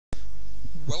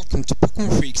Welcome to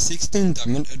Pokemon Freak 16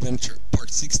 Diamond Adventure, Part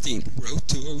 16, Road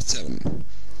 207.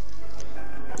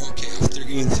 Okay, after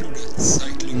going through that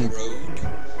cycling road,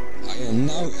 I am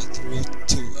now at Route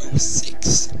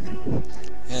 206.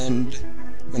 And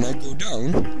when I go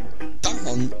down,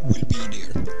 Dawn will be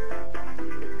there.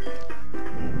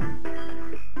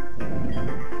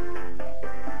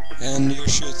 And you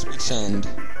choose which hand.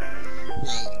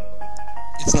 Well,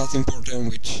 it's not important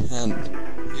which hand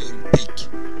you'll pick.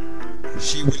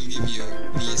 She will give you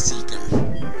VS Seeker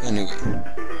anyway.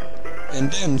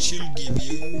 And then she'll give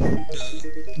you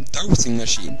the dowsing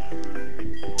machine.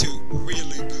 Two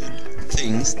really good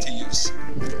things to use.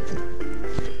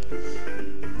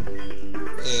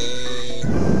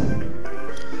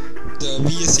 The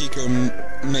VS Seeker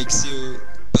makes you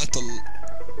battle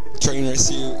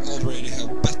trainers you already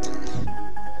have battled.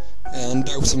 And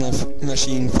dowsing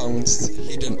machine finds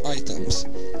hidden items.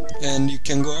 And you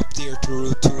can go up there to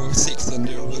Route 206 and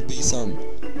there will be some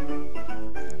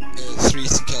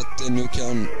trees to cut and you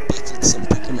can battle some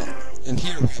Pokemon. And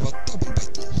here we have a double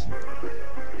battle.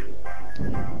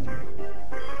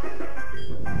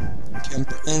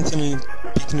 Camper Anthony,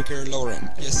 Picnicker Lauren.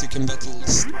 Yes, you can battle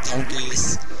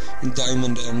Stunkies,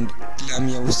 Diamond and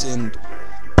Glamios and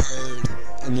Pearl.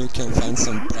 And you can find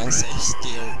some Bronzos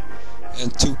there.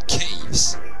 And 2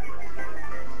 caves.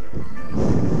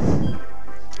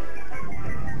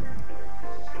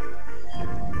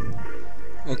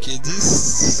 Okay,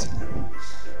 this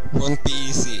won't be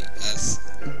easy as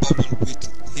Bubble will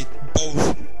hit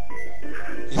both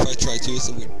if I try to use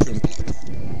it with Prinplup.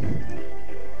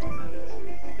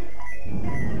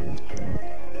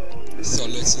 So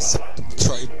let's just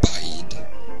try Bide.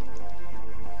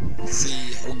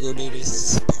 See how good it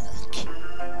is. Spark.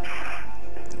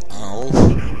 Ow.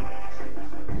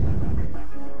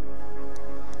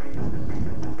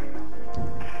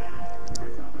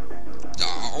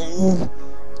 Ow.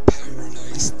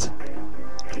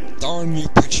 Darn you,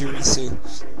 Pachirisu.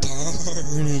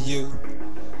 Darn you.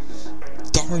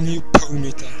 Darn you,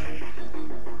 Ponyta.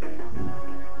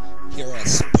 Here, I'll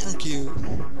spark you.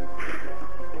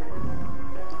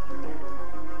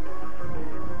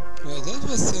 Yeah, that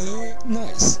was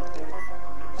nice.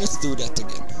 Let's do that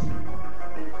again.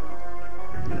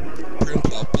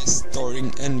 Prinplup is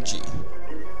storing energy.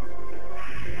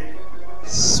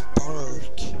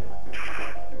 Spark.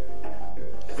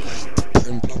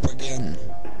 Prinplup again.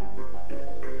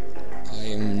 I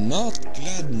am not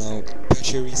glad now,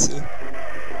 Pachirisu.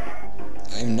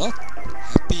 I am not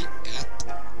happy at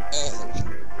all.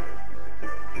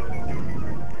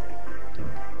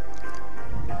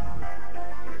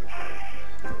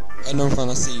 I don't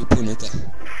wanna see you, Ponyta.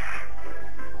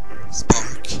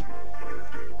 Spark.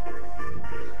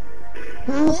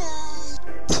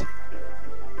 What?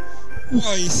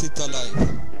 Why is it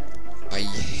alive? I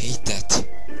hate that.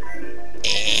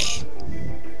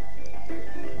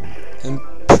 And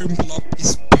Prinplup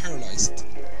is paralyzed.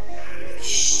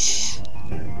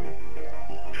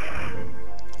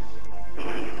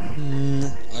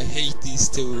 I hate these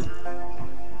two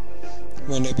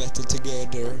when they battle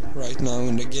together right now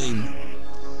in the game.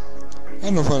 I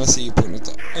don't wanna see you,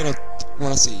 Ponyta. I don't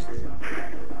wanna see you.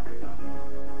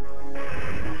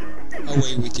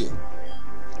 Away with you.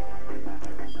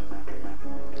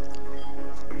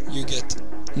 You get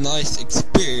nice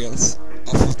experience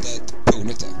off of that,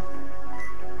 Ponyta.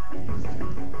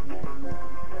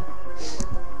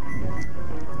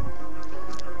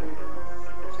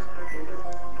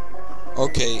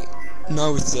 Okay,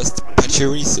 now it's just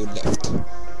Pachirisu left.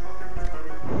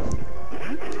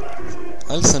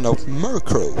 I'll send out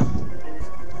Murkrow,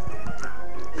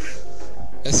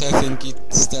 as I think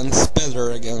it stands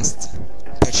better against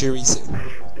Pachirisu.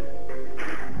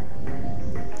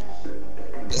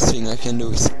 Best thing I can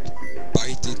do is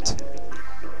bite it.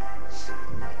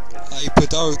 I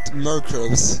put out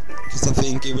Murkrows because I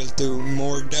think it will do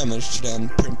more damage than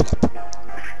Prinplup.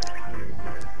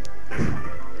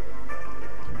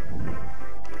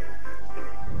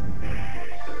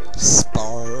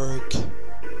 Spark.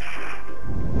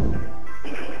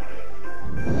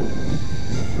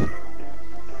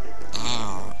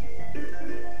 Ah.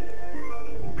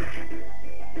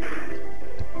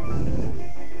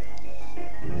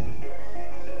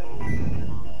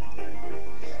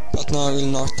 But now I will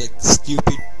knock that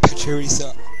stupid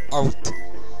Pachirisu out.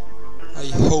 I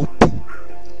hope.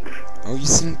 I'm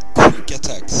using quick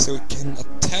attack so it can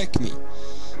attack me.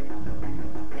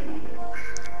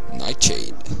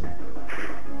 Nightshade.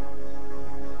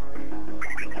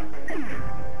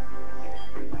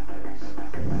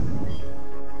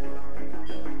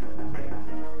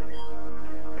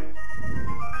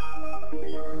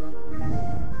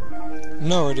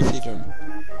 No, I defeated him.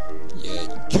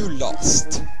 Yeah, you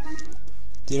lost.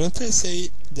 Didn't I say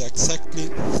the exactly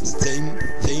same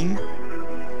thing?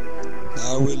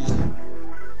 I will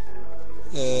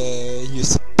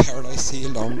use a Paradise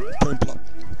Heal on Purple.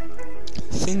 I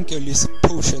think I'll use a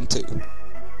potion too.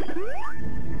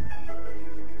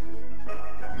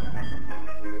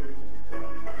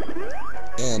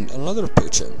 And another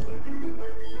potion.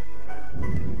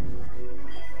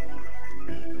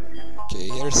 Okay,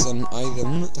 here's an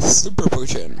item, a super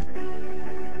potion,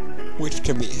 which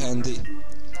can be handy.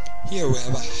 Here we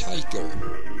have a hiker.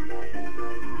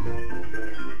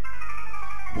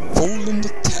 Full in the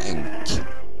tank.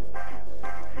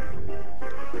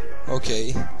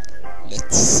 Okay,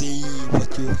 let's see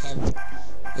what you have,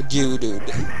 a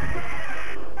dude.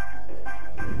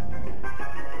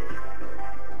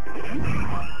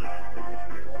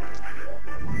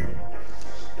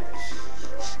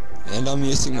 And I'm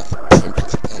using my pump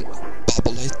and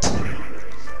bubble light.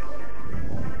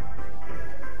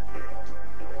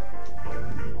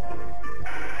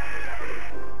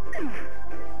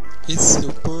 It's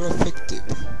super effective.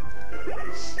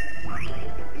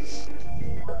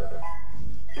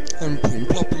 And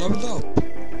Pumplop leveled up.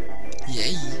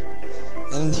 Yay!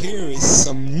 And here is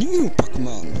some new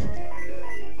Pokemon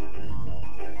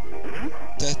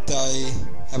that I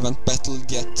haven't battled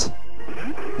yet.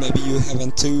 Maybe you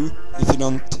haven't too. If you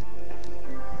don't,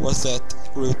 was that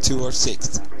Route 2 or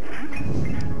 6?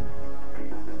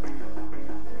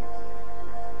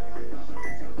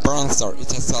 Bronzestar,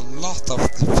 it has a lot of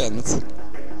defense,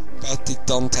 but it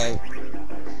don't have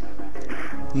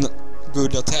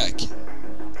good attack.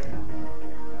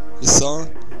 You saw?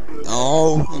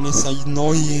 Oh, and it's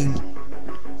annoying.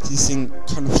 It's using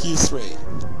Confuse Ray.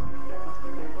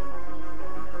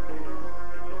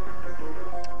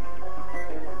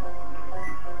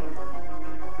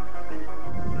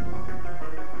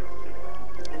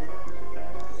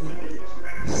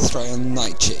 Let's try a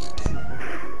Nightshade.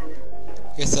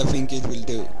 Yes, I think it will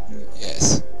do.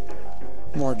 Yes.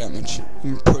 More damage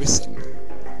in person.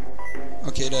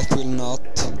 Okay, that will not.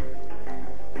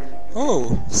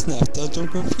 Oh, snapped out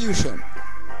of confusion.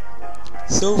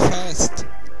 So fast.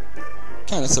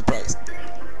 Kinda surprised.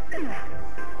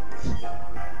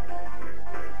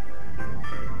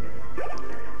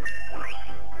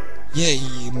 Yay,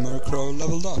 Murkrow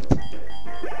leveled up.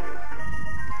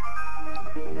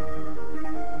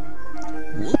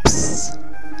 Whoops.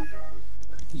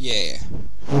 Yeah,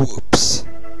 whoops.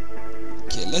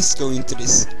 Okay, let's go into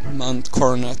this Mount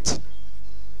Coronet.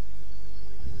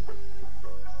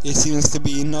 It seems to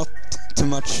be not too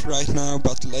much right now,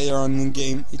 but later on in the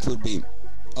game it will be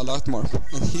a lot more.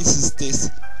 And this is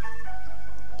this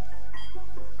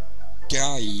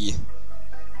guy.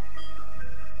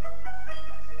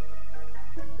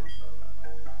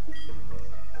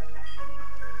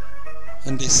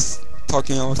 And this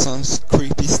talking about some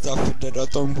creepy stuff that I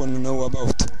don't want to know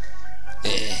about.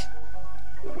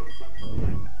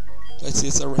 This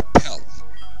is a repel.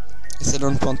 As I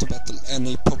don't want to battle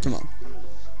any Pokemon.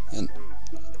 And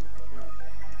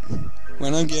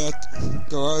when I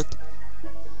go out,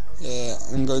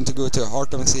 I'm going to go to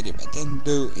Hearthome City, but then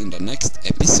do in the next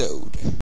episode.